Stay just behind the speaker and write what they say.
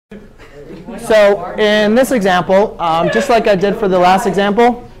So in this example, just like I did for the last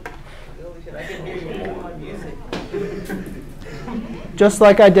example,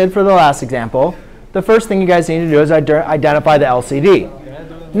 the first thing you guys need to do is identify the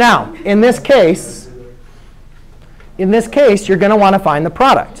LCD. Now, in this case, you're going to want to find the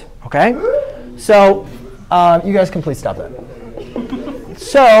product. OK? So you guys can please stop that.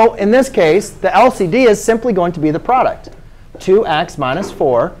 So in this case, the LCD is simply going to be the product. 2x minus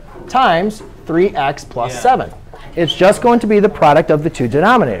 4 times 3x plus 7. It's just going to be the product of the two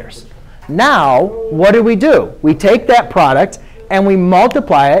denominators. Now, what do? We take that product and we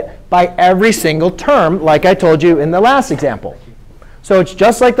multiply it by every single term, like I told you in the last example. So it's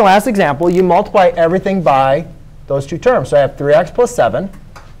just like the last example. You multiply everything by those two terms. So I have 3x plus 7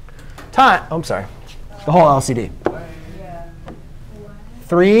 times, oh, I'm sorry, the whole LCD.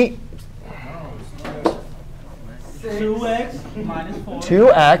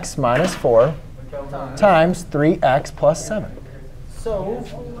 2x minus 4 times 3x plus 7. So,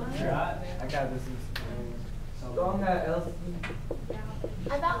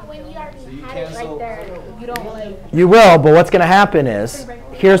 I thought when you already had it right there, you don't like. You will, but what's going to happen is,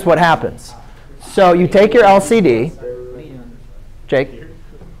 here's what happens. So you take your LCD, Jake,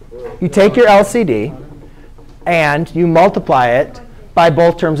 you take your LCD, and you multiply it by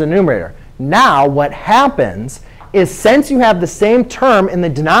both terms in the numerator. Now what happens is, since you have the same term in the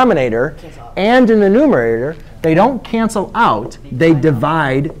denominator and in the numerator, they don't cancel out. They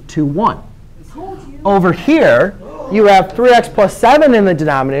divide to 1. Over here, you have 3x plus 7 in the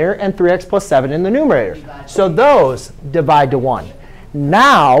denominator and 3x plus 7 in the numerator. So those divide to 1.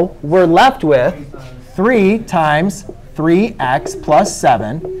 Now we're left with 3 times 3x plus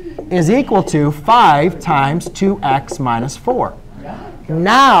 7 is equal to 5 times 2x minus 4.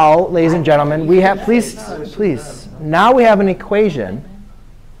 Now, ladies and gentlemen, we have, please, now we have an equation.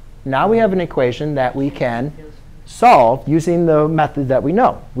 Now we have an equation that we can solve using the method that we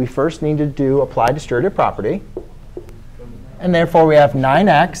know. We first need to apply distributive property. And therefore, we have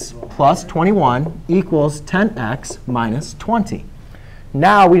 9x plus 21 equals 10x minus 20.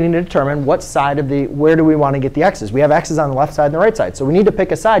 Now we need to determine what side of where do we want to get the x's. We have x's on the left side and the right side. So we need to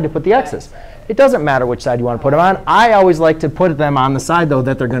pick a side to put the x's. It doesn't matter which side you want to put them on. I always like to put them on the side, though,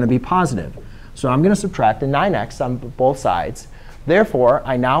 that they're going to be positive. So I'm going to subtract a 9x on both sides. Therefore,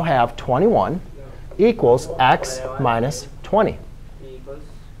 I now have 21 equals x minus 20.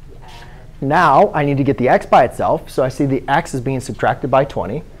 Now I need to get the x by itself. So I see the x is being subtracted by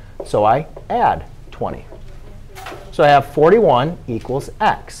 20. So I add 20. So I have 41 equals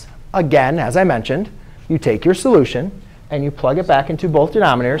x. Again, as I mentioned, you take your solution and you plug it back into both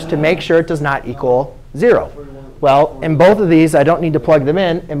denominators to make sure it does not equal 0. Well, in both of these, I don't need to plug them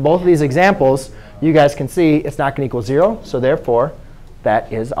in. In both of these examples, you guys can see it's not going to equal 0. So therefore,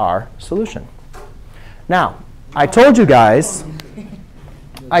 that is our solution. Now, I told you guys,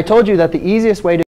 that the easiest way to